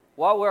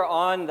while we're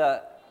on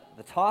the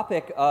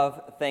topic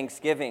of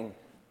Thanksgiving,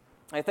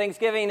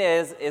 Thanksgiving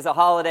is a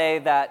holiday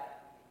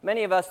that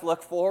many of us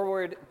look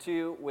forward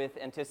to with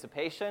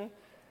anticipation,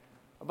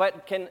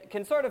 but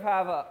can sort of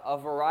have a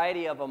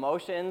variety of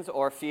emotions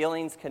or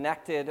feelings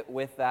connected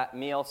with that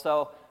meal.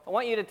 So I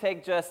want you to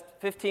take just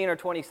 15 or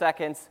 20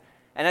 seconds,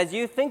 and as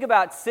you think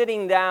about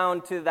sitting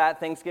down to that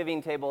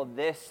Thanksgiving table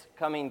this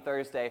coming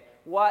Thursday,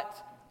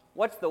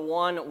 what's the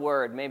one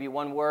word, maybe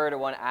one word or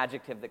one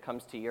adjective that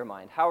comes to your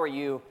mind? How are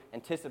you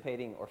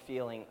anticipating or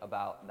feeling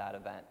about that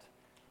event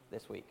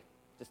this week?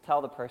 Just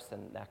tell the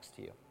person next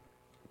to you.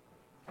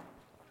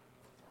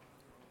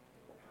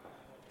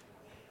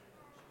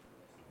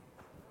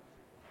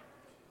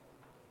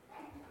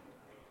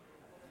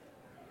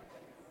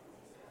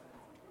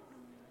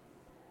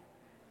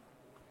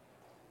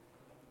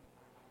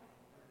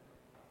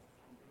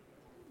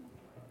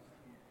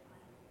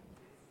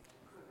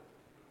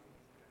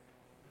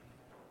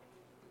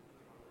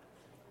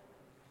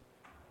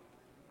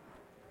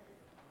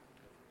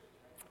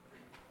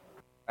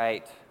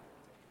 Right.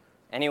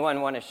 Anyone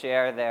want to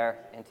share their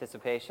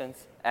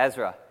anticipations?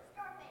 Ezra.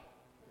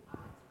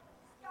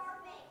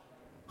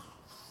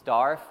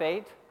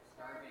 Starfate?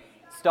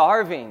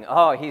 Starving.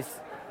 Oh, he's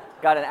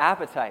got an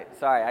appetite.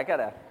 Sorry, I got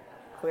to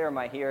clear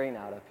my hearing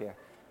out up here.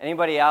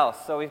 Anybody else?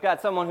 So we've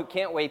got someone who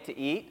can't wait to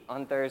eat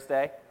on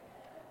Thursday.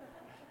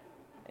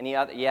 Any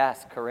other?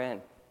 Yes,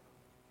 Corinne.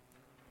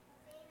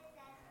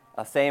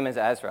 Same as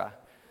Ezra.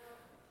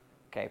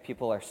 Okay,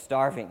 people are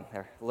starving.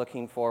 They're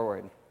looking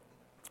forward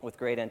with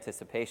great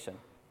anticipation.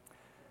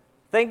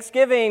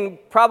 Thanksgiving,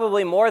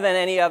 probably more than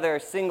any other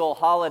single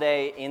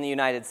holiday in the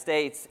United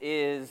States,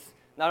 is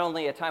not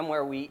only a time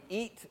where we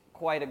eat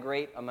quite a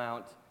great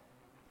amount,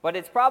 but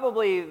it's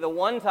probably the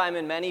one time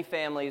in many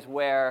families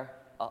where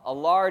a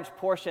large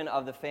portion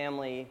of the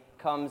family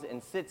comes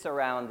and sits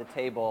around the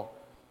table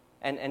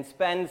and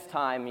spends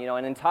time,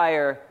 an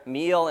entire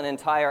meal, an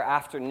entire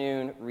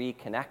afternoon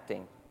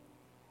reconnecting.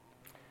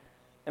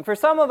 And for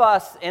some of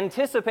us,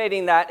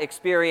 anticipating that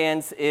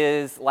experience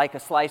is like a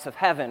slice of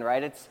heaven,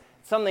 right? It's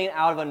something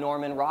out of a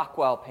Norman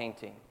Rockwell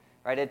painting,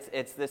 right?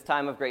 It's this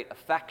time of great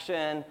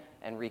affection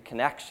and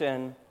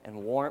reconnection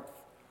and warmth.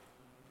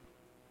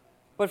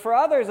 But for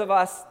others of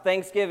us,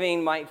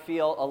 Thanksgiving might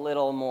feel a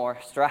little more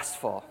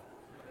stressful,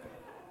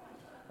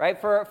 right?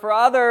 For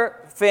other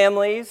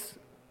families,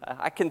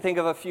 I can think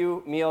of a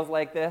few meals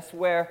like this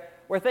where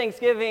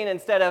Thanksgiving,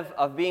 instead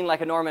of being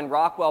like a Norman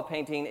Rockwell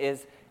painting,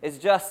 is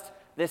just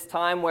this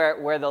time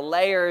where the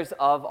layers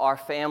of our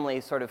family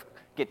sort of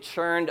get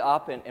churned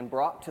up and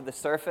brought to the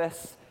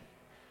surface.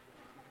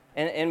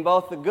 And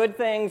both the good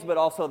things, but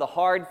also the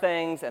hard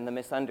things and the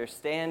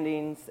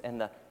misunderstandings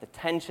and the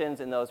tensions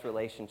in those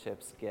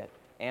relationships get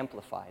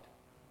amplified.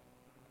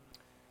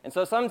 And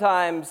so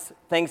sometimes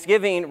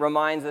Thanksgiving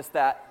reminds us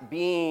that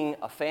being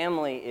a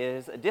family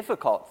is a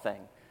difficult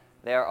thing.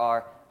 There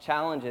are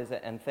challenges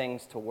and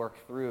things to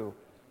work through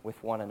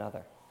with one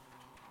another.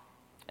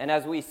 And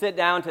as we sit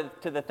down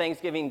to the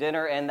Thanksgiving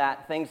dinner and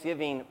that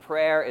Thanksgiving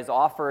prayer is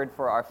offered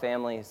for our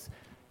families,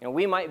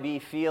 we might be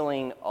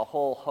feeling a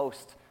whole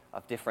host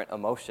of different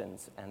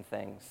emotions and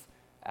things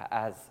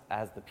as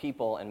the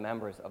people and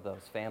members of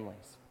those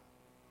families.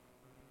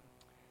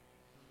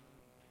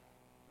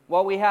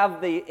 While we have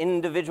the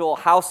individual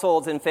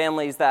households and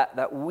families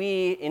that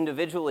we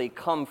individually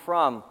come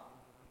from,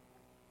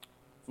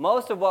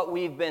 most of what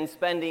we've been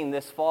spending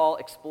this fall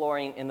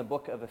exploring in the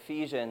book of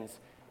Ephesians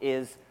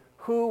is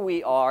who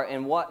we are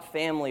and what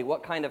family,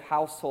 what kind of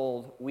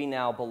household we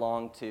now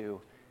belong to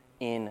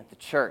in the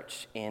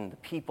church, in the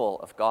people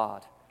of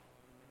God,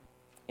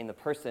 in the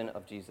person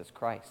of Jesus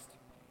Christ.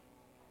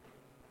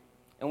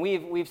 And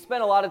we've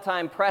spent a lot of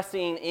time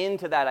pressing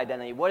into that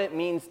identity, what it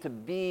means to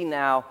be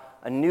now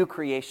a new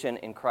creation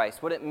in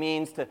Christ, what it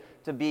means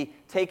to be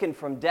taken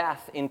from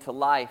death into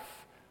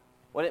life,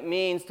 what it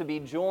means to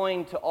be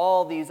joined to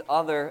all these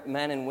other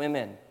men and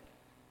women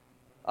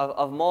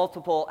of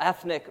multiple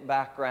ethnic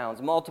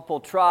backgrounds, multiple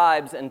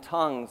tribes and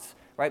tongues,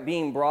 right,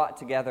 being brought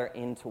together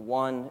into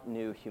one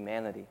new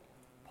humanity,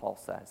 Paul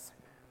says.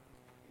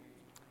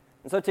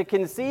 And so to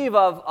conceive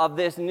of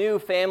this new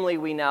family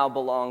we now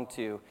belong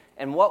to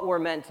and what we're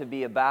meant to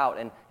be about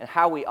and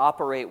how we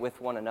operate with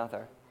one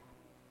another,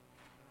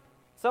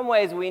 in some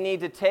ways we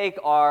need to take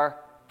our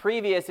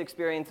previous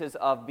experiences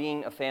of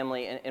being a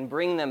family and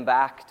bring them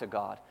back to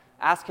God.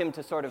 Ask Him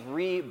to sort of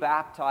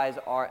re-baptize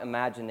our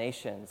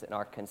imaginations and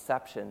our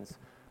conceptions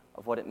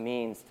of what it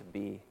means to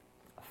be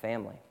a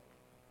family.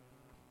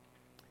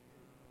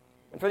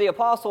 And for the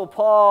Apostle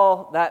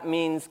Paul, that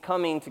means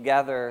coming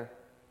together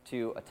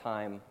to a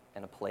time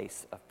and a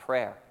place of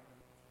prayer.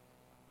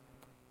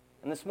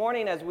 And this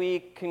morning, as we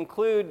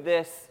conclude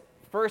this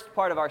first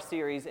part of our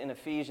series in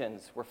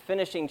Ephesians, we're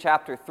finishing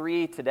chapter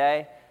 3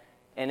 today,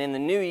 and in the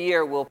new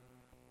year, we'll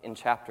in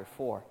chapter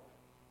 4.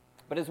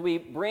 But as we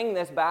bring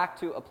this back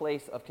to a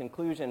place of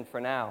conclusion for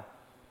now,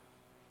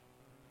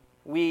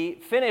 we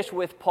finish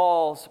with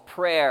Paul's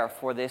prayer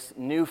for this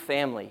new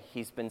family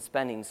he's been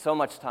spending so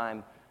much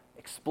time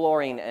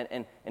exploring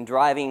and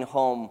driving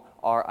home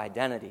our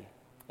identity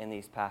in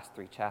these past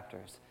 3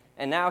 chapters.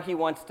 And now he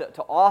wants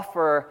to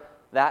offer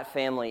that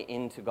family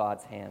into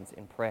God's hands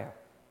in prayer.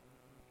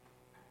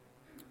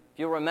 If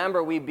you'll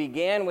remember, we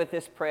began with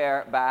this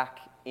prayer back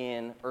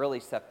in early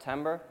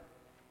September,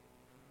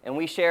 and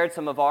we shared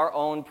some of our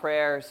own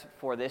prayers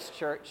for this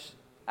church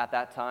at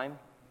that time.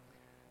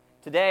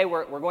 Today,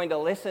 we're going to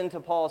listen to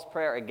Paul's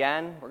prayer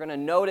again. We're going to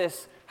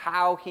notice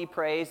how he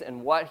prays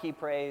and what he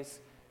prays.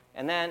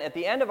 And then at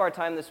the end of our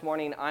time this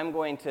morning, I'm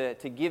going to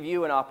give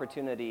you an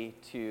opportunity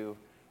to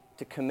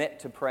commit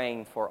to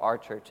praying for our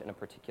church in a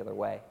particular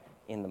way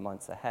in the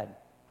months ahead.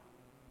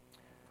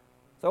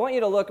 So I want you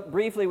to look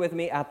briefly with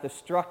me at the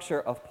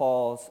structure of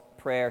Paul's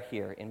prayer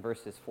here in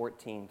verses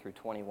 14 through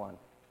 21.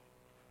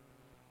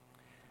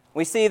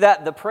 We see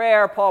that the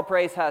prayer Paul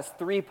prays has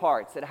 3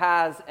 parts. It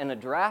has an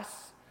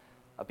address,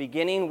 a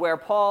beginning where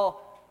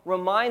Paul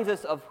reminds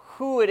us of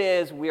who it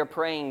is we are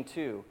praying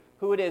to,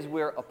 who it is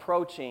we're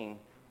approaching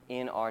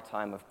in our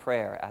time of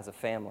prayer as a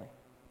family.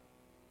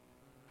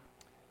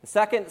 The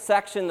second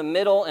section, the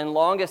middle and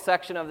longest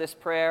section of this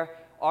prayer,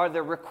 are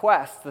the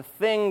requests, the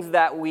things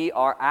that we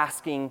are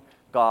asking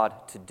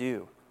God to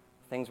do,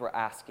 things we're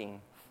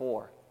asking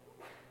for.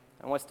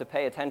 I want us to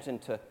pay attention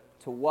to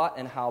what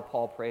and how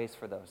Paul prays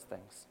for those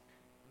things.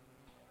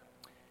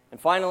 And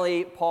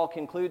finally, Paul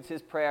concludes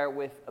his prayer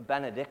with a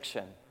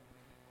benediction.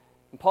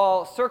 And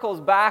Paul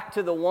circles back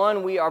to the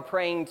one we are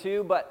praying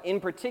to, but in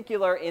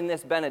particular in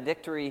this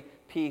benedictory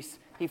piece,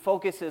 he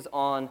focuses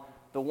on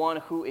the one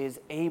who is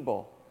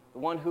able, the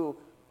one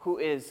who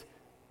is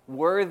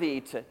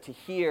worthy to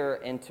hear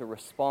and to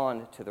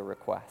respond to the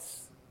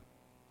requests,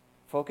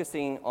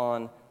 focusing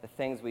on the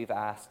things we've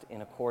asked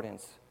in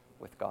accordance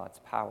with God's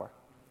power.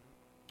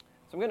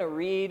 So I'm going to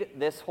read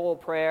this whole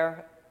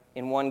prayer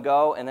in one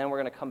go, and then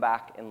we're going to come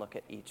back and look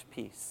at each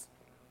piece.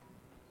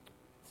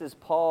 This is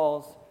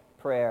Paul's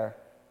prayer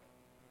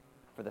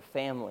for the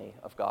family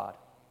of God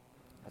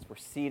as we're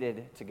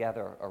seated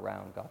together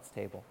around God's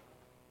table.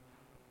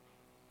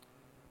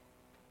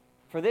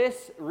 For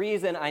this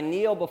reason I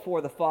kneel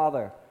before the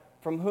Father,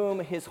 from whom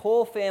his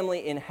whole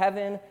family in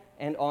heaven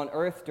and on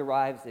earth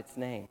derives its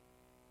name.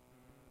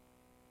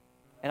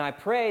 And I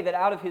pray that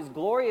out of his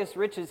glorious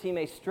riches he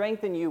may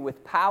strengthen you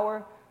with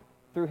power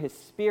through his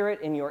Spirit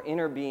in your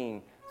inner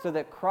being, so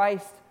that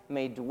Christ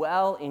may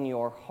dwell in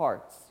your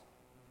hearts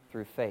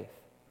through faith.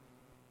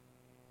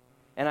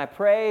 And I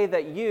pray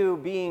that you,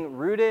 being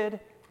rooted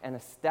and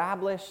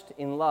established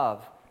in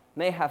love,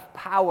 may have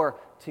power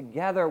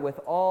together with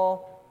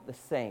all the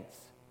saints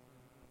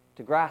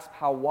to grasp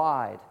how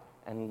wide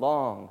and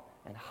long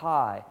and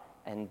high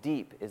and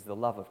deep is the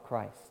love of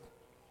Christ,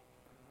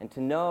 and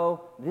to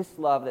know this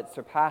love that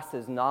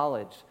surpasses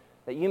knowledge,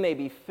 that you may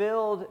be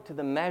filled to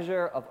the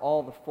measure of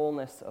all the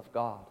fullness of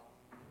God.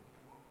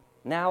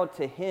 Now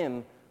to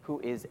him who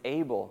is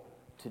able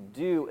to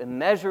do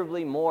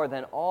immeasurably more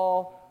than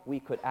all we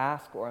could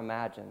ask or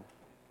imagine,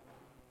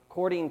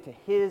 according to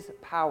his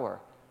power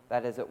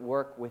that is at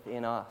work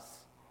within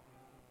us.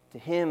 To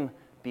him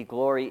be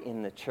glory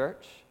in the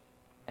church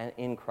and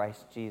in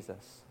Christ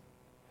Jesus,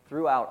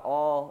 throughout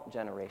all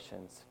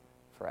generations,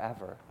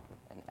 forever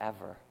and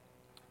ever.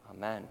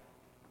 Amen.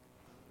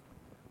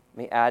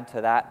 Let me add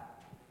to that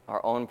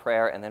our own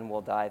prayer, and then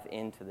we'll dive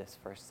into this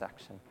first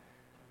section.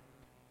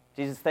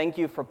 Jesus, thank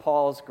you for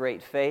Paul's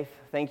great faith.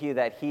 Thank you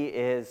that he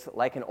is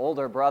like an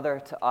older brother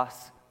to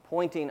us,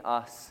 pointing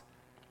us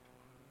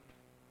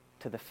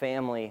to the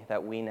family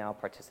that we now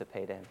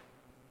participate in.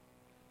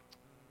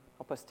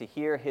 Help us to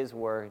hear his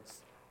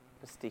words.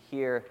 Help us to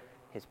hear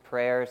his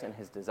prayers and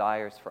his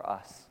desires for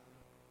us.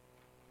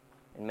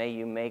 And may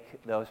you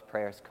make those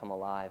prayers come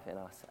alive in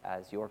us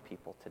as your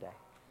people today.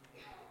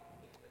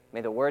 May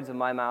the words of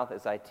my mouth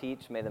as I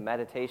teach, may the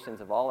meditations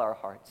of all our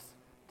hearts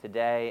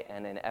today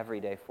and in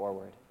every day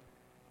forward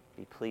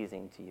be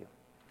pleasing to you.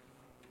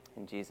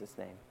 In Jesus'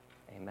 name,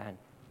 amen.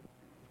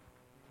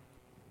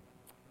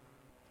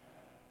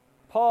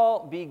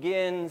 Paul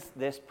begins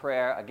this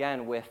prayer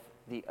again with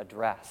the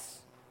address.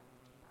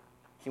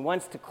 He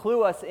wants to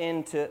clue us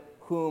into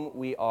whom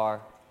we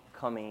are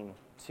coming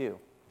to.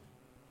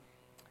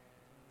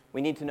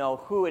 We need to know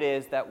who it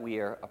is that we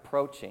are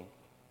approaching.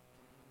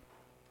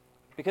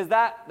 Because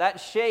that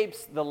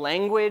shapes the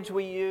language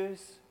we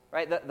use,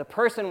 right? The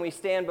person we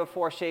stand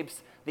before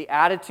shapes the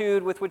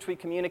attitude with which we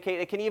communicate.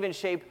 It can even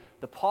shape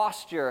the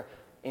posture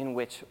in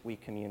which we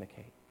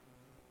communicate.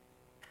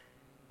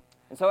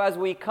 And so as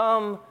we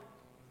come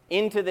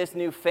into this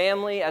new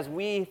family, as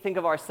we think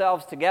of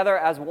ourselves together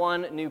as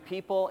one new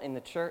people in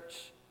the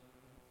church,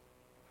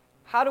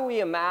 how do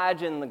we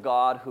imagine the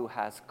God who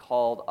has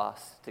called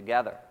us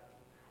together?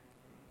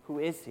 Who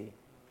is he?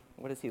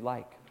 What is he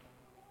like?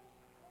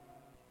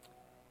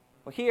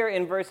 Well, here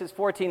in verses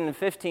 14 and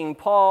 15,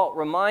 Paul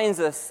reminds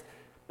us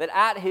that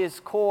at his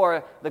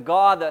core, the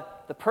God,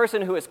 the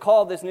person who has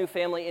called this new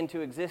family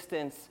into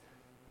existence,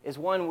 is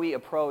one we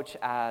approach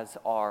as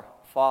our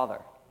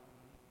Father.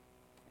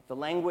 The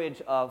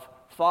language of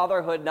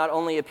fatherhood not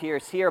only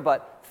appears here,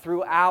 but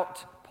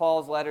throughout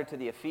Paul's letter to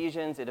the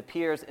Ephesians. It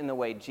appears in the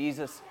way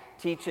Jesus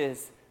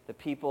teaches the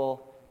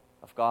people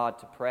of God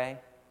to pray,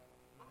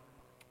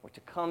 or to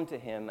come to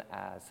him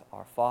as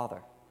our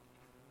Father.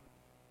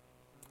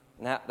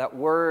 And that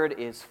word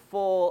is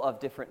full of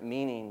different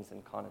meanings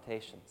and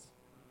connotations.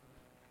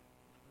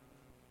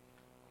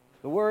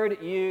 The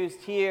word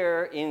used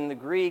here in the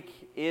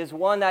Greek is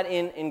one that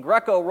in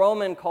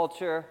Greco-Roman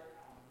culture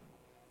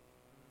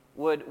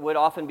would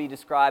often be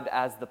described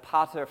as the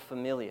pater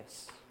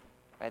familias,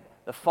 right?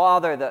 The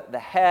father, the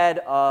head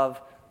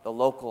of the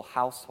local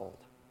household.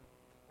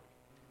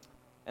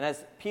 And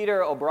as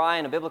Peter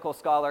O'Brien, a biblical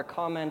scholar,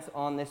 comments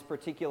on this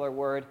particular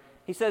word,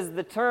 he says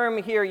the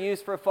term here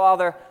used for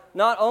father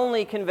not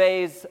only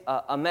conveys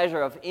a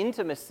measure of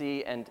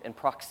intimacy and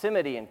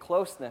proximity and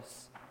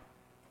closeness,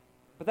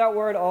 but that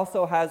word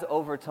also has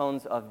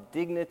overtones of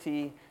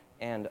dignity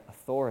and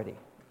authority.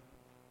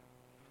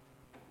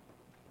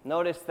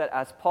 Notice that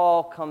as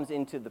Paul comes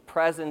into the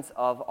presence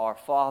of our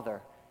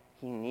Father,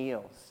 he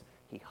kneels,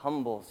 he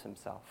humbles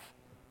himself,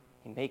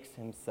 he makes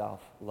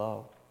himself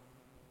low.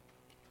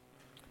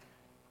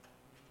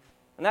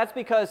 And that's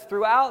because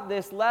throughout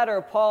this letter,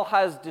 Paul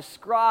has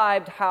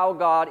described how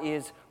God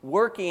is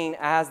working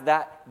as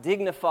that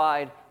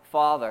dignified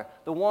Father,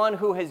 the one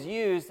who has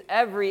used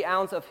every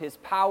ounce of his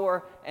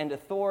power and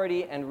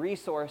authority and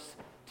resource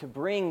to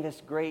bring this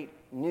great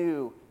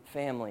new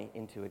family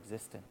into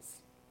existence.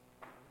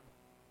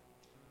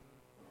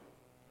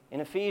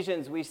 In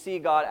Ephesians, we see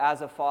God as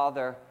a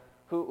Father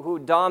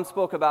who Dom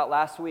spoke about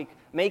last week,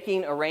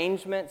 making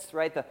arrangements,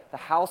 right? The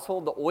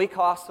household, the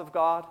oikos of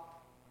God.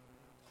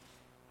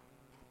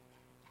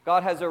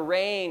 God has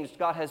arranged,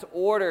 God has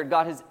ordered,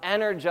 God has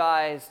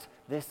energized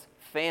this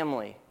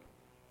family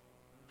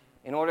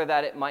in order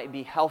that it might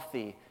be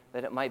healthy,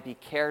 that it might be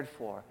cared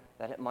for,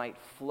 that it might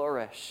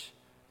flourish,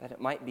 that it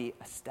might be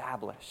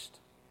established.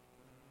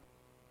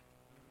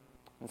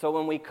 And so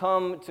when we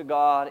come to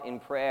God in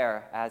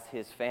prayer as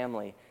his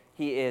family,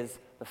 he is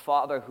the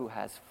Father who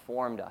has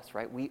formed us,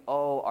 right? We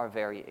owe our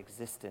very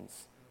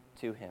existence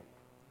to him.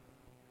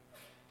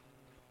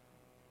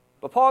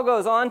 But Paul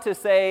goes on to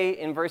say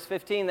in verse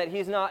 15 that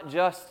he's not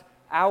just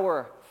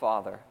our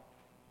Father.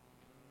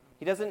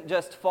 He doesn't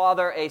just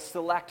father a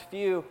select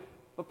few,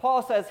 but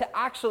Paul says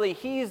actually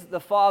he's the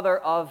Father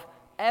of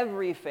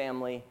every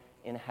family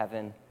in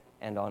heaven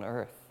and on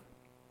earth.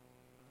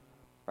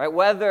 Right?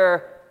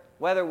 Whether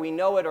we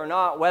know it or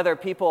not, whether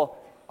people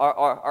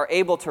are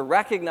able to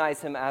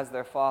recognize him as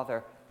their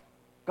Father,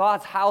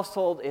 God's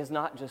household is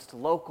not just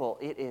local,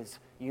 it is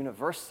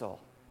universal.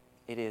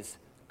 It is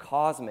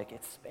cosmic.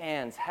 It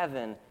spans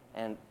heaven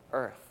and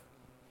earth.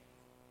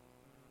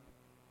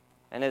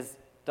 And as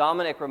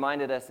Dominic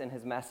reminded us in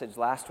his message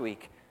last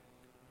week,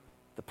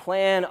 the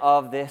plan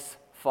of this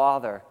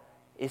Father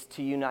is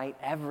to unite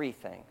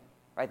everything,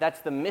 right?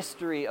 That's the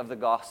mystery of the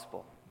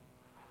gospel.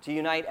 To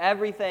unite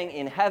everything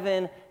in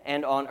heaven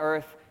and on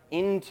earth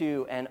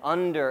into and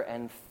under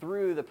and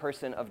through the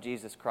person of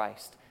Jesus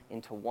Christ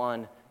into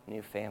one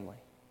new family.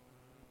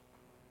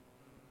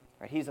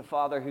 Right? He's a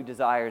Father who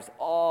desires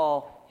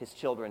all his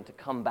children to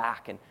come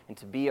back and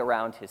to be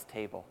around his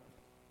table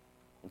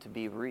and to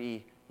be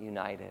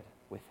reunited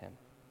with him.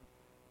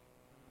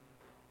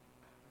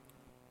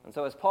 And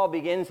so as Paul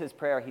begins his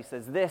prayer, he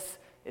says, this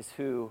is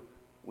who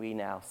we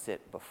now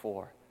sit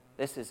before.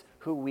 This is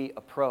who we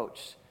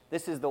approach.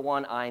 This is the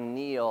one I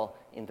kneel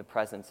in the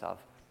presence of,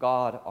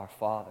 God our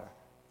Father,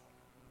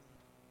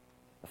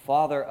 the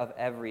Father of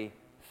every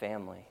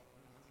family.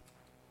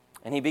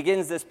 And he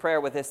begins this prayer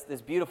with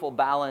this beautiful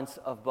balance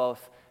of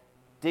both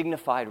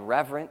dignified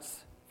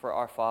reverence for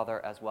our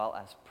Father as well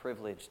as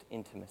privileged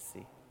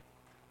intimacy.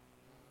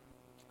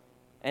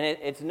 And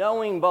it's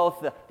knowing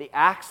both the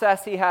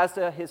access he has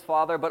to his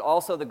Father, but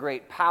also the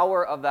great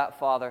power of that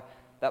Father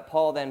that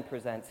Paul then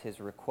presents his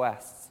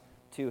requests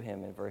to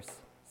him in verse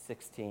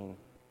 16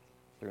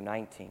 through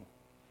 19.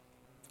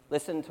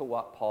 Listen to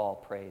what Paul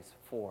prays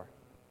for.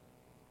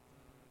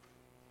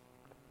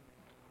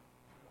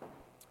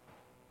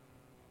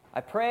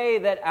 I pray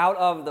that out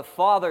of the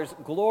Father's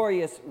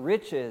glorious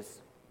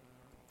riches,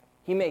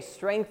 he may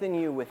strengthen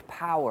you with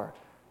power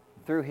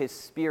through his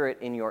Spirit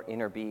in your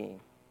inner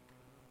being,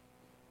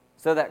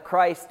 so that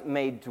Christ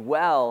may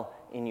dwell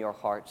in your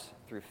hearts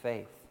through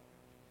faith.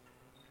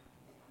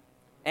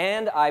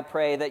 And I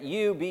pray that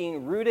you,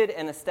 being rooted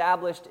and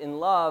established in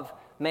love,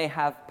 may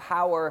have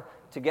power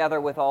together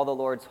with all the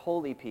Lord's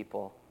holy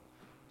people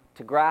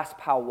to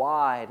grasp how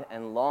wide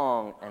and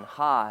long and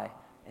high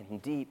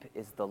and deep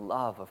is the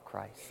love of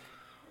Christ.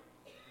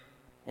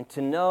 And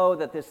to know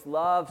that this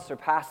love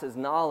surpasses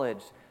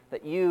knowledge,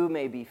 that you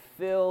may be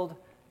filled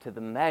to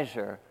the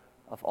measure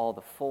of all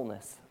the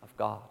fullness of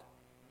God.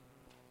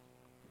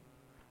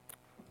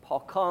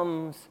 Paul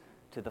comes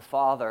to the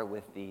Father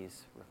with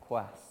these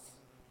requests.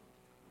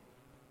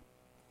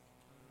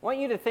 I want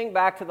you to think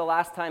back to the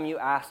last time you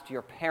asked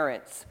your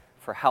parents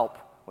for help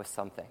with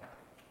something.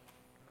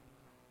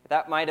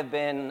 That might have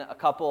been a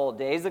couple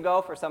days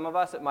ago for some of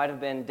us. It might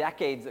have been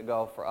decades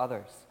ago for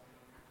others.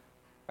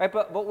 Right?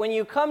 But when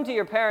you come to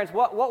your parents,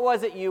 what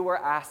was it you were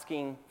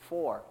asking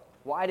for?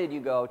 Why did you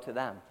go to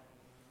them?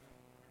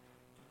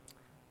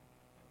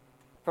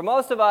 For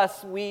most of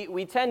us,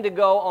 we tend to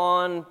go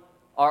on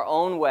our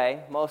own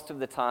way most of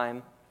the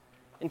time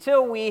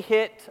until we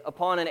hit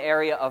upon an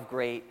area of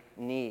great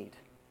need,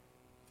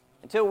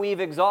 until we've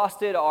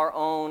exhausted our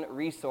own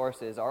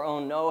resources, our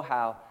own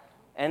know-how.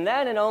 And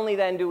then and only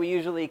then do we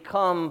usually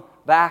come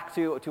back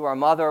to our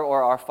mother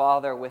or our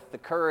father with the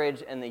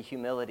courage and the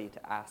humility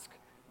to ask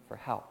for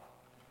help.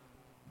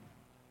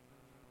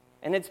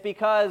 And it's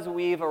because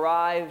we've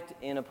arrived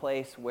in a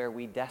place where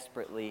we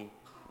desperately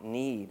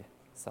need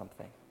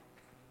something.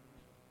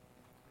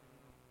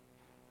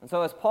 And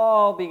so as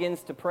Paul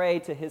begins to pray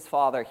to his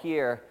Father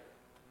here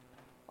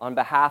on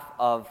behalf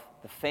of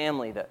the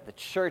family, the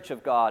church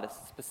of God,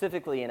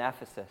 specifically in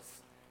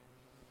Ephesus,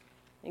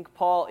 I think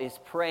Paul is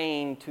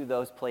praying to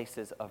those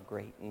places of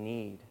great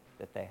need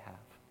that they have.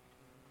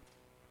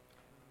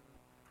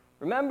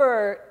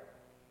 Remember,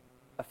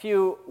 a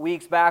few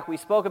weeks back, we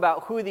spoke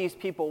about who these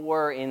people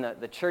were in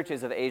the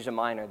churches of Asia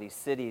Minor, these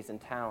cities and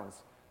towns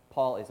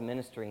Paul is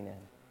ministering in.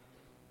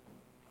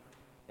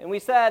 And we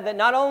said that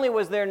not only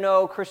was there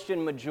no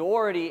Christian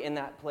majority in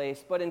that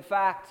place, but in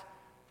fact,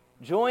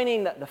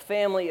 joining the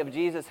family of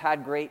Jesus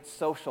had great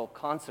social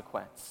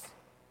consequence.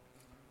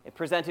 It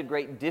presented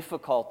great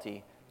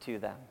difficulty to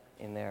them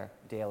in their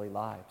daily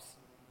lives.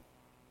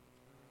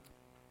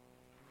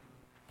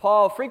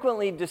 Paul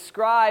frequently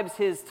describes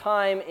his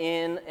time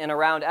in and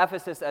around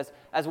Ephesus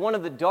as one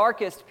of the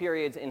darkest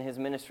periods in his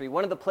ministry,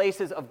 one of the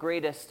places of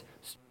greatest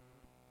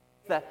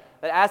that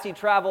as he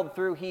traveled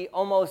through, he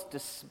almost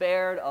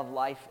despaired of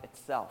life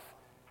itself,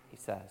 he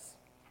says.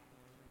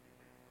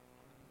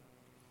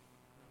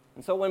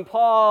 And so when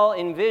Paul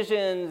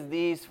envisions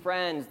these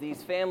friends,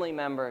 these family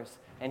members,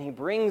 and he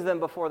brings them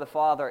before the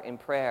Father in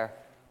prayer,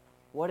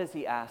 what does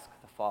he ask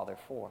the Father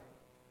for?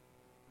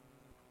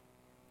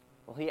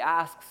 Well, he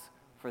asks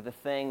for the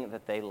thing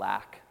that they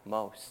lack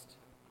most.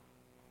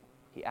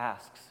 He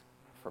asks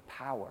for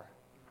power.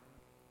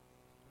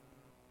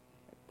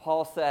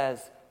 Paul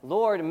says,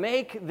 Lord,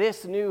 make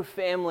this new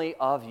family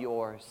of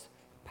yours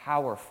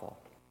powerful.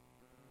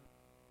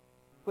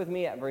 Look with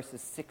me at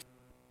verses 6.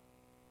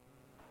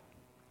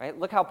 Right?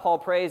 Look how Paul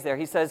prays there.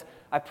 He says,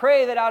 I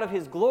pray that out of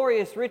his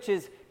glorious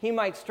riches he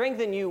might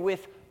strengthen you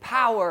with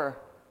power.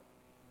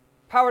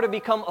 Power to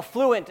become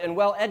affluent and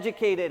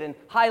well-educated and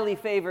highly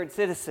favored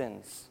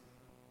citizens.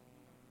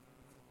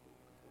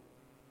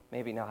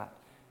 Maybe not.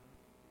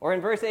 Or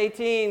in verse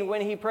 18,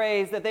 when he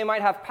prays that they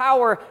might have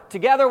power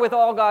together with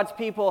all God's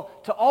people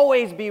to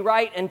always be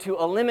right and to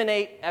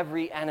eliminate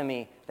every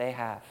enemy they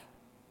have.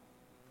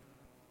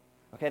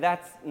 Okay,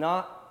 that's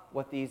not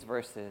what these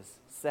verses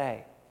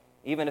say,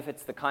 even if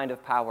it's the kind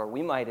of power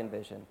we might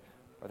envision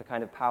or the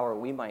kind of power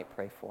we might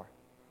pray for.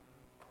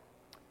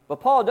 But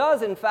Paul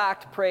does, in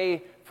fact,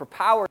 pray for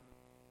power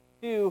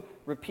in two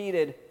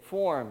repeated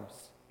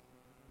forms.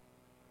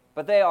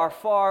 But they are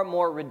far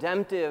more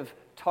redemptive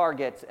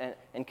targets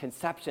and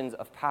conceptions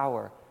of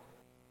power.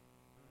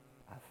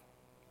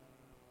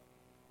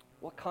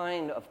 What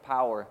kind of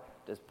power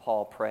does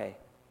Paul pray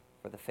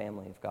for the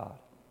family of God?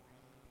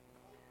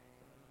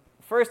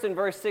 First, in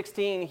verse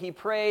 16, he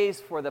prays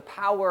for the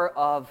power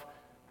of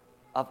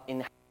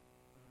inheritance.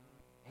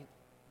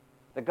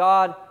 That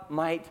God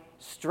might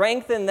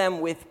strengthen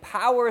them with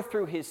power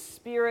through his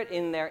Spirit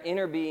in their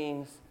inner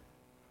beings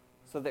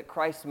so that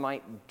Christ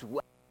might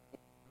dwell.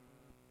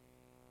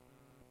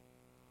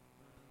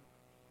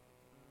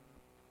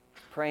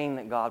 Praying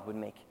that God would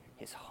make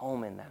his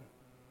home in them.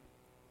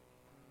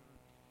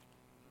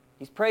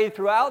 He's prayed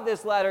throughout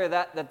this letter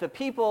that the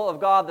people of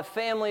God, the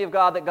family of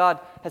God that God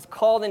has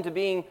called into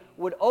being,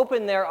 would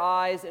open their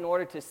eyes in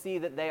order to see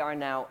that they are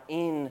now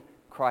in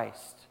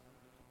Christ.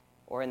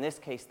 Or in this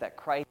case, that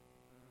Christ,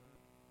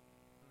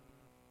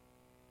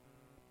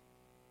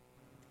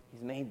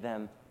 he's made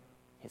them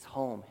his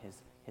home,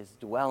 his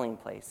dwelling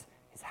place,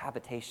 his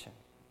habitation.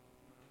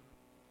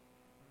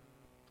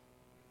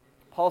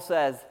 Paul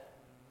says,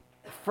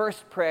 the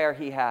first prayer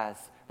he has,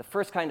 the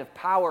first kind of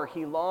power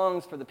he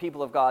longs for the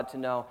people of God to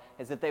know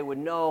is that they would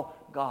know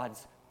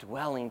God's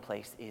dwelling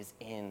place is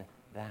in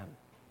them.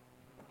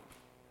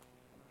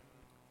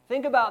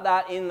 Think about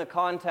that in the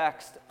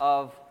context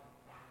of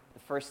the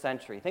first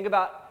century. Think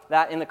about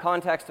that in the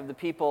context of the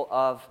people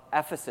of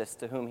Ephesus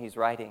to whom he's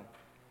writing.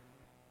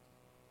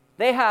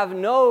 They have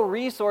no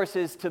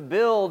resources to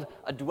build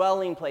a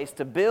dwelling place,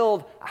 to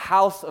build a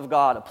house of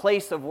God, a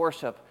place of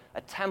worship,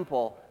 a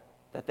temple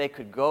that they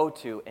could go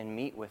to and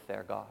meet with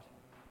their God.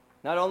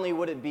 Not only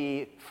would it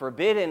be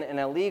forbidden and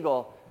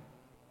illegal,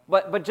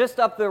 but just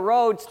up the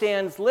road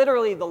stands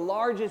literally the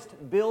largest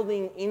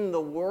building in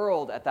the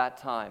world at that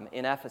time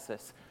in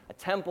Ephesus, a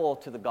temple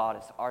to the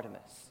goddess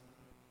Artemis.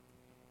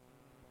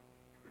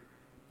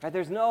 Right,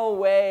 there's no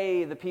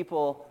way the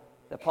people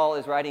that Paul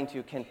is writing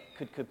to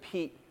could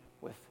compete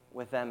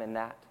with them in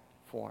that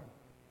form.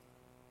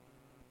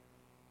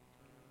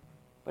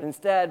 But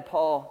instead,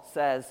 Paul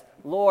says,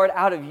 Lord,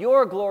 out of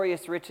your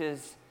glorious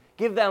riches,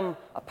 give them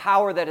a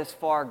power that is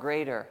far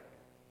greater.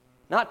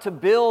 Not to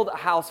build a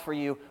house for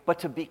you, but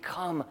to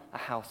become a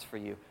house for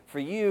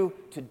you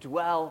to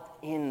dwell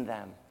in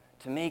them,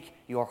 to make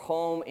your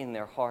home in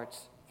their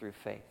hearts through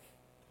faith.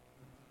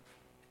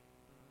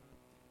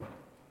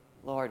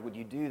 Lord, would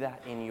you do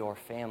that in your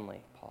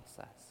family, Paul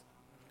says.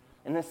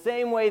 In the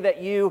same way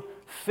that you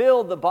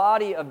filled the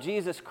body of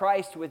Jesus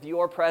Christ with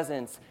your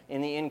presence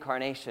in the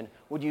incarnation,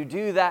 would you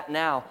do that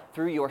now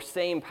through your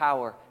same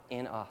power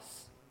in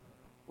us?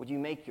 Would you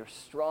make your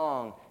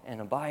strong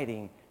and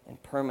abiding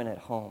and permanent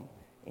home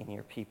in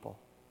your people?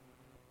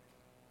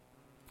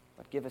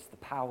 But give us the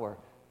power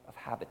of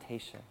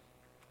habitation.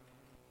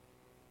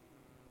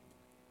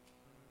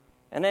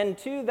 And then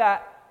to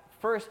that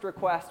first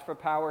request for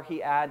power,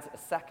 he adds a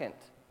second.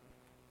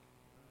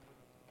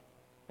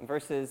 In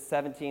verses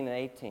 17 and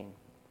 18.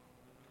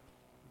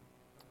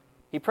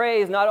 He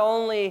prays not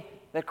only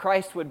that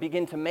Christ would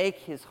begin to make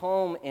his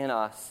home in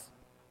us,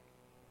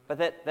 but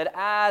that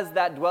as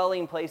that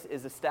dwelling place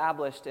is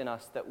established in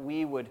us, that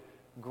we would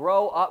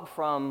grow up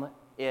from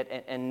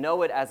it and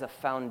know it as a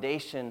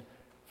foundation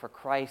for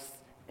Christ's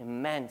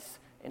immense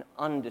and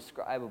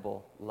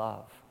undescribable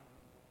love.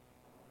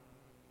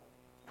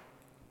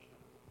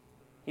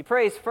 He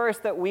prays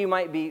first that we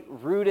might be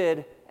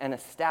rooted and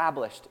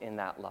established in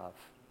that love.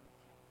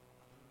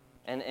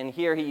 And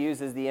here he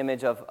uses the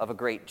image of a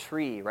great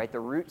tree, right? The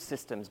root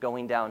systems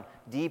going down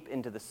deep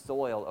into the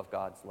soil of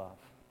God's love.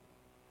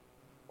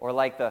 Or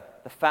like the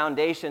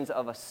foundations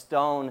of a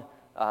stone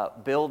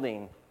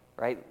building,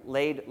 right?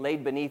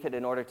 Laid beneath it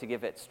in order to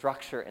give it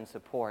structure and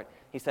support.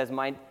 He says,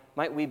 might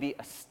we be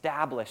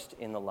established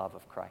in the love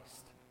of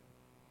Christ.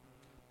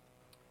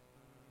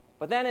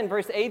 But then in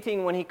verse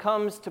 18, when he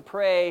comes to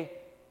pray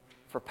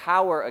for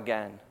power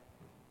again,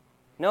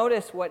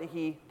 notice what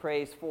he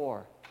prays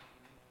for.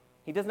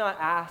 He does not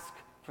ask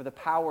for the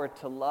power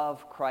to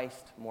love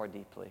Christ more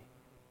deeply.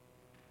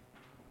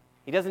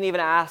 He doesn't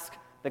even ask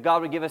that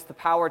God would give us the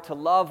power to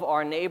love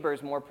our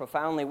neighbors more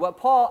profoundly. What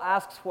Paul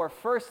asks for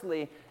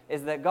firstly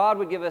is that God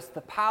would give us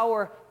the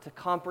power to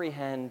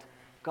comprehend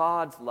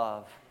God's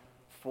love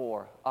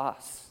for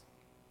us.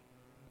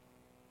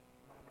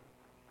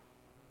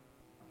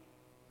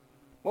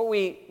 What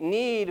we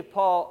need,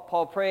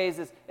 Paul prays,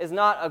 is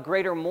not a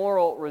greater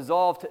moral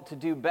resolve to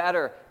do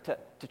better,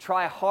 to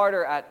try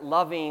harder at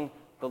loving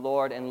the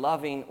Lord and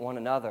loving one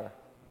another.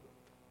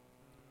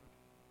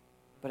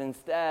 But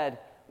instead,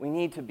 we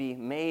need to be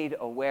made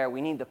aware.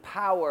 We need the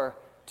power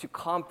to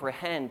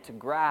comprehend, to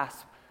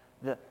grasp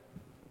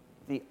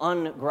the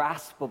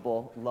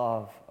ungraspable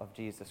love of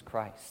Jesus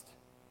Christ.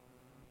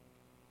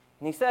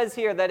 And he says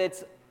here that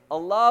it's a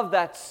love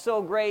that's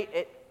so great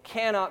it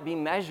cannot be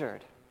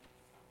measured.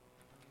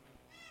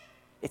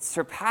 It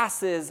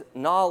surpasses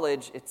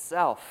knowledge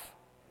itself.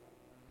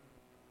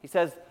 He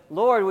says,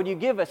 Lord, would you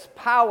give us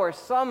power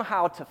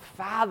somehow to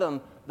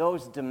fathom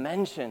those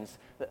dimensions,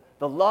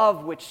 the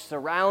love which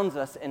surrounds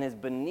us and is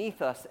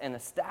beneath us and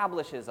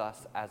establishes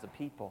us as a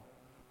people.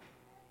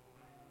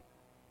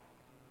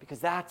 Because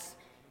that's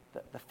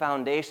the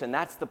foundation,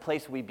 that's the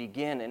place we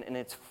begin, and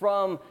it's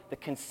from the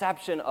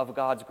conception of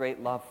God's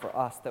great love for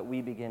us that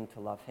we begin to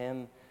love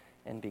him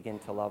and begin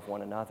to love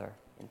one another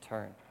in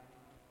turn.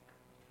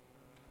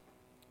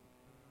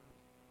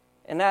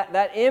 And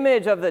that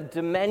image of the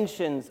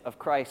dimensions of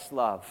Christ's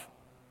love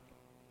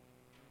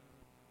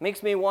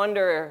makes me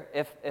wonder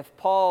if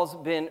Paul's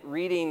been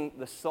reading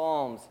the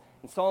Psalms.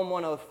 In Psalm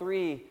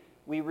 103,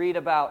 we read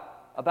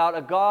about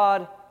a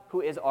God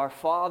who is our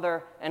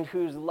Father and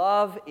whose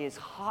love is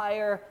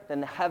higher than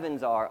the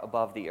heavens are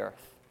above the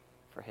earth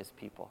for his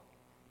people.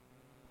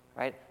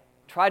 Right?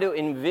 Try to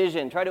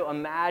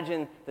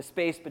imagine the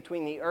space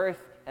between the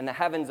earth and the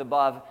heavens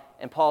above.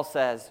 And Paul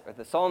says, or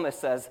the psalmist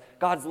says,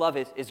 God's love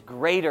is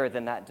greater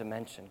than that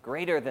dimension,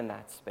 greater than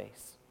that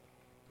space.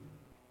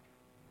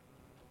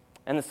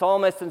 And the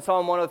psalmist in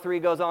Psalm 103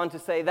 goes on to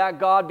say that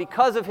God,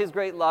 because of his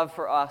great love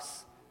for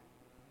us,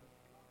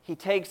 he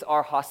takes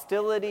our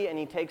hostility and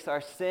he takes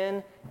our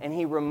sin and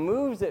he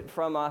removes it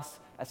from us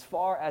as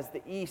far as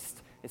the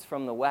east is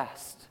from the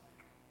west.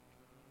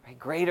 Right?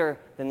 Greater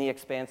than the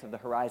expanse of the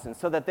horizon,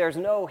 so that there's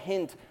no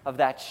hint of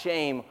that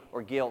shame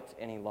or guilt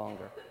any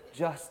longer.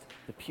 Just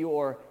the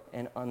pure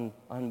and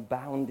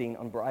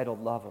unbounding,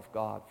 unbridled love of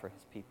God for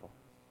his people.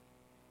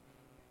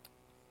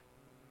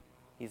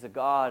 He's a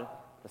God,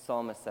 the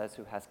psalmist says,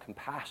 who has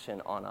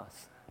compassion on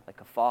us like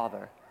a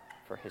father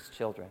for his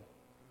children.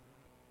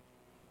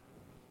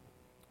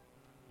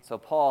 So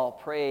Paul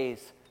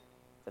prays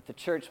that the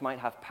church might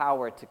have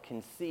power to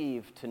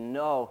conceive, to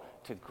know,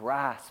 to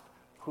grasp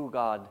who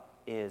God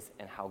is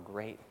and how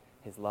great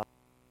his love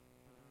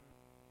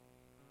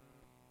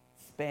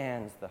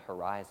spans the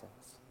horizons.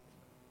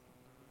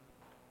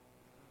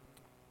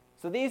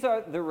 So these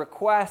are the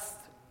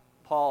requests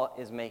Paul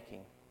is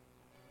making.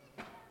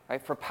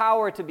 Right? For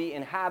power to be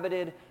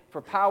inhabited, for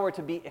power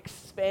to be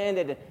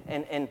expanded,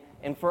 and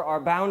for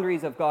our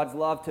boundaries of God's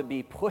love to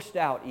be pushed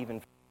out even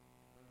further,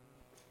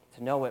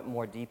 to know it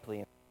more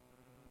deeply.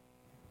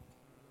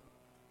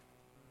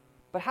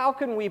 But how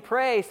can we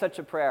pray such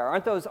a prayer?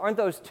 Aren't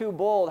those too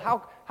bold?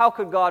 How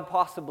could God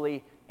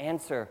possibly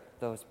answer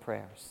those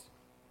prayers?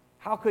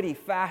 How could he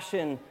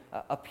fashion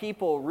a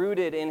people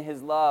rooted in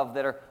his love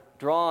that are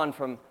drawn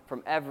from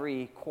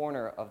every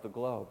corner of the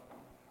globe.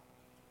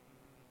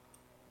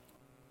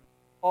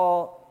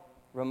 Paul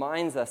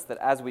reminds us that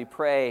as we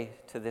pray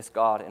to this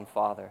God and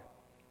Father,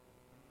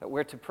 that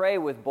we're to pray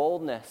with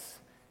boldness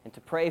and to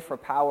pray for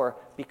power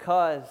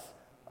because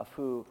of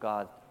who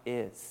God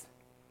is.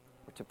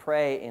 We're to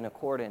pray in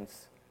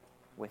accordance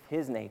with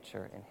his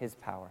nature and his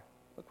power.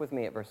 Look with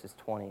me at verses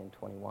 20 and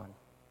 21.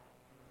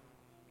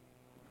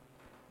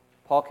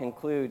 Paul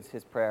concludes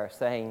his prayer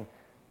saying,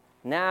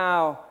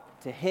 "Now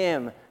to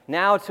him,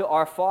 now to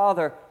our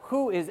Father,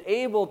 who is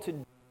able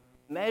to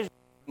measure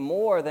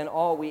more than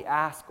all we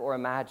ask or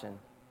imagine,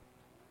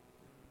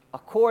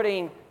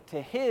 according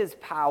to his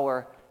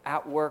power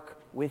at work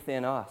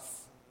within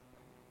us.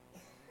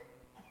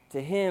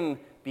 To him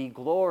be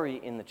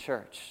glory in the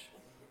church.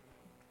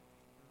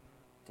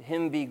 To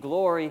him be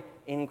glory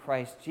in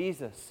Christ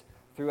Jesus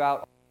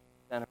throughout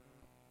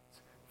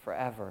generations,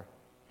 forever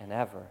and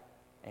ever.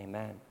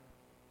 Amen."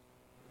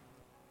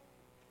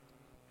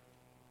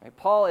 Right,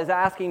 Paul is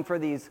asking for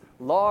these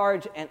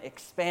large and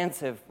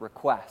expansive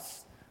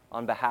requests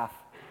on behalf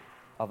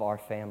of our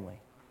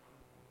family.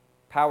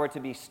 Power to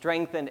be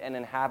strengthened and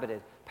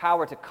inhabited.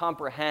 Power to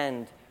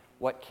comprehend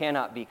what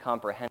cannot be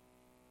comprehended.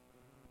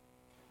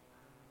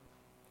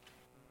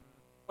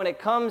 When it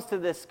comes to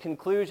this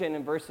conclusion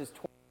in verses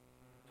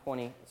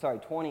 20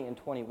 and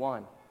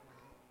 21,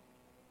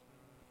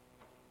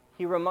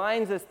 he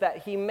reminds us that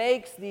he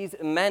makes these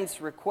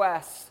immense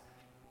requests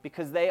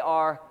because they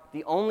are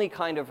the only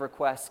kind of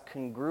requests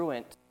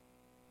congruent.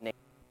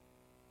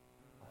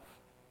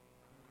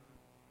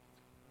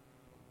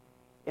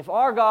 If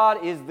our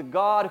God is the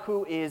God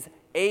who is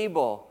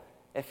able,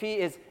 if he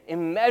is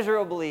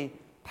immeasurably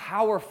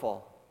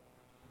powerful,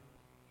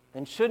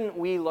 then shouldn't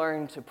we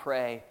learn to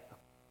pray?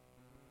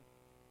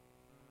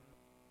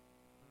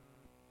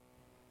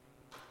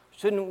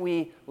 Shouldn't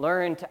we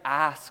learn to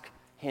ask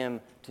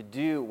him to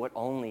do what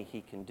only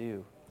he can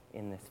do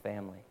in this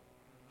family?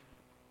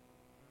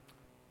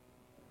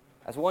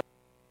 As one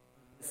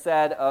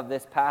said of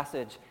this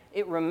passage,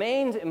 it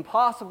remains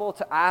impossible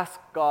to ask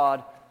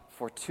God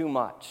for too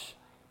much,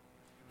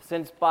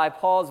 since by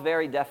Paul's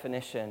very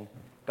definition,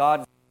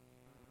 God's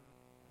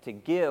to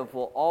give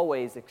will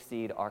always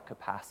exceed our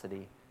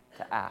capacity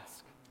to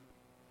ask.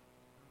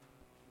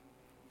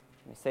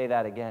 Let me say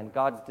that again.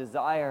 God's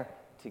desire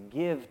to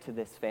give to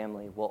this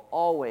family will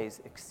always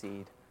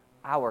exceed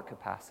our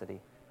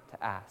capacity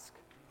to ask.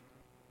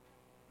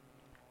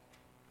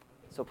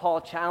 So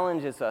Paul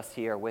challenges us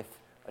here with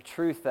a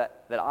truth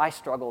that I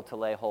struggle to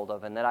lay hold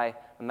of and that I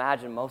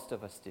imagine most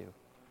of us do.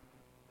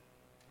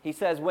 He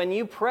says, when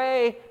you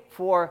pray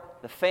for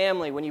the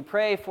family, when you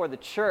pray for the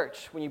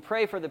church, when you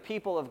pray for the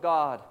people of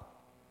God,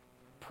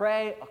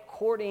 pray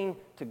according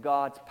to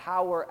God's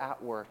power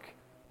at work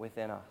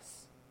within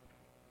us.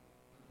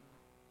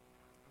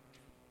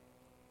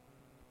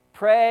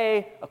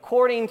 Pray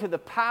according to the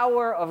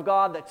power of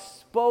God that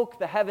spoke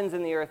the heavens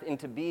and the earth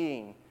into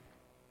being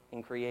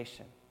in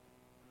creation.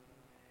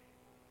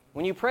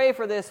 When you pray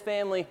for this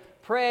family,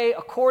 pray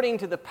according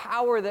to the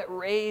power that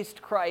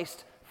raised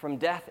Christ from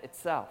death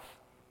itself.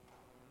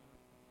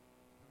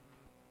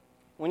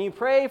 When you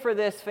pray for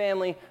this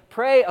family,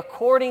 pray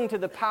according to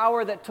the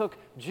power that took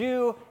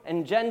Jew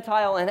and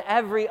Gentile and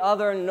every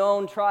other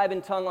known tribe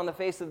and tongue on the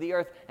face of the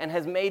earth and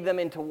has made them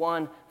into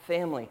one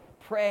family.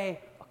 Pray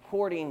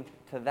according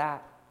to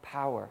that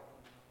power.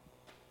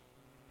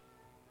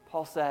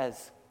 Paul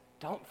says,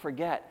 don't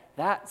forget,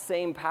 that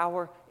same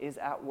power is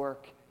at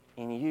work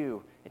in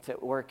you. It's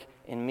at work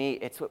in me.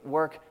 It's at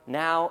work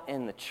now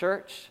in the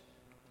church,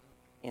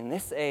 in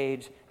this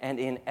age, and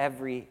in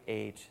every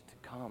age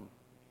to come.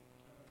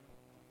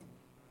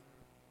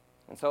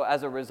 And so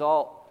as a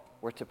result,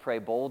 we're to pray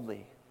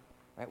boldly,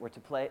 right? We're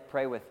to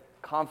pray with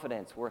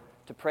confidence. We're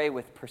to pray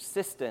with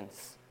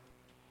persistence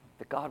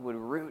that God would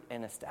root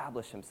and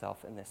establish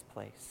himself in this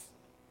place.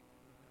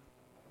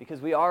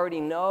 Because we already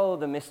know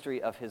the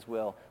mystery of his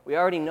will. We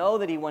already know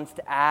that he wants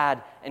to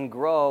add and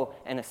grow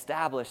and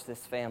establish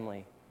this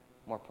family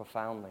more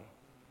profoundly.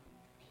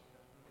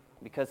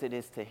 Because it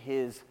is to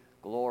his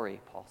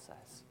glory, Paul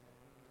says.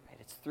 Right?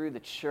 It's through the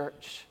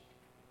church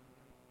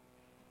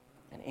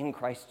and in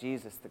Christ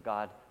Jesus that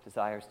God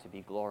desires to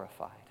be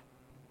glorified.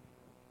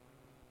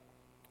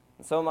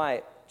 And so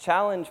my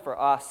challenge for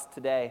us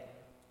today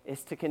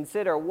is to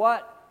consider,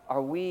 what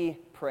are we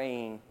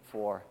praying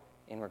for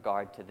in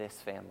regard to this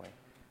family,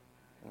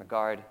 in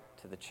regard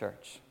to the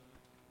church?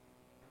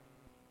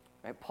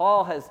 Right?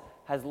 Paul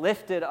has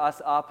lifted us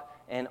up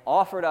and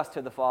offered us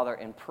to the Father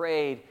and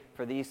prayed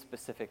for these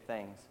specific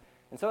things.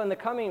 And so in the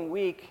coming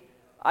week,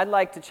 I'd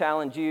like to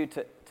challenge you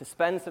to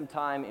spend some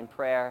time in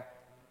prayer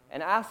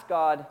and ask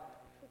God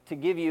to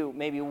give you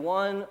maybe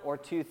one or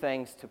two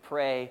things to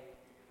pray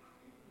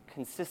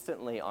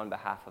consistently on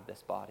behalf of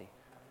this body.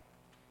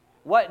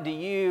 What do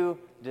you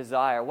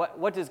desire?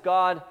 What does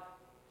God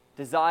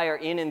desire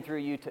in and through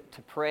you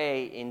to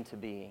pray into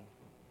being?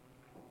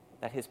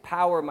 That his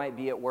power might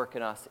be at work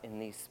in us in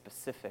these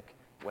specific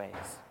ways.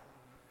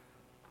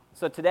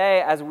 So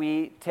today, as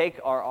we take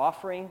our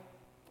offering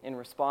in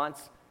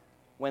response,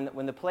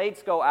 when the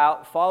plates go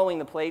out, following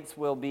the plates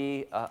will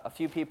be a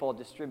few people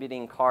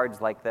distributing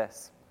cards like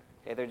this.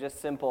 Okay, they're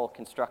just simple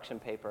construction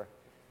paper.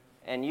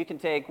 And you can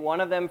take one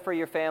of them for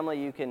your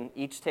family. You can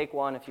each take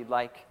one if you'd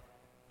like.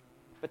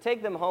 But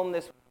take them home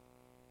this week.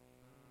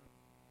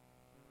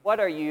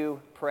 What are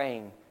you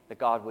praying that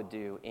God would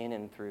do in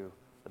and through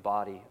the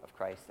body of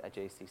Christ at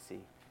JCC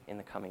in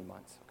the coming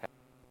months? Okay.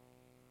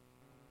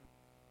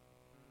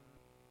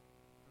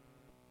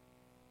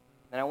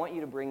 And I want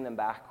you to bring them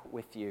back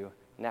with you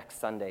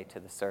next Sunday to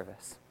the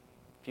service.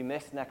 If you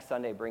miss next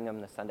Sunday, bring them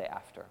the Sunday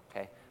after,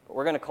 okay? But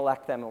we're going to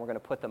collect them and we're going to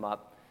put them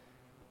up.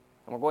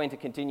 And we're going to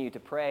continue to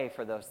pray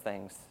for those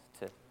things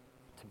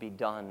to be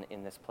done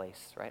in this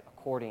place, right?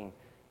 According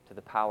to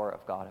the power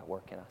of God at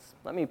work in us.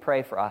 Let me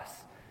pray for us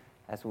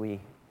as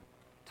we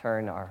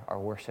turn our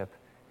worship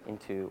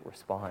into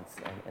response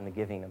and the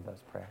giving of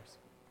those prayers.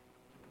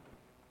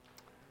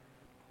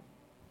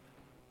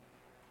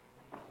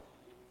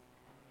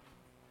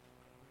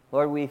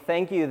 Lord, we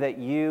thank you that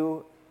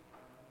you,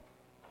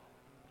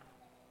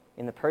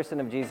 in the person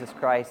of Jesus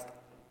Christ,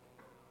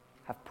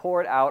 have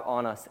poured out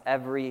on us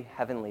every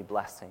heavenly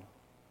blessing.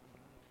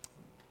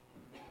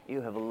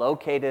 You have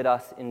located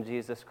us in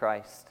Jesus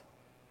Christ.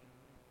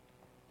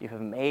 You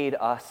have made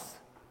us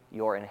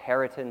your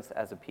inheritance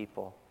as a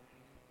people.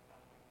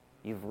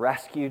 You've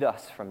rescued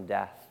us from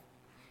death.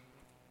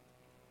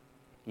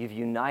 You've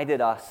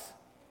united us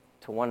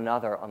to one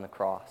another on the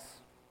cross.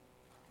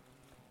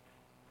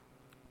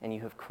 And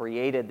you have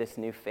created this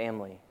new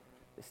family,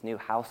 this new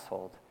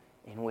household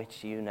in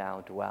which you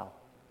now dwell.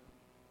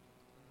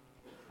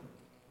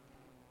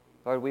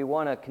 Lord, we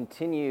want to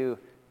continue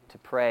to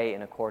pray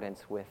in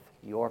accordance with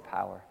your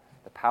power,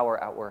 the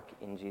power at work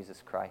in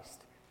Jesus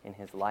Christ, in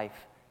his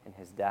life, in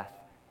his death,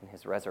 in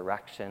his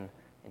resurrection,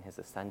 in his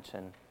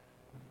ascension.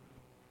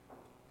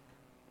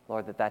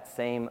 Lord, that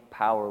same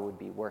power would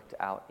be worked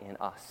out in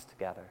us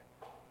together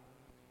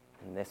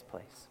in this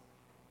place.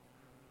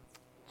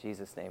 In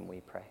Jesus' name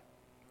we pray.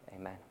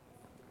 Amen.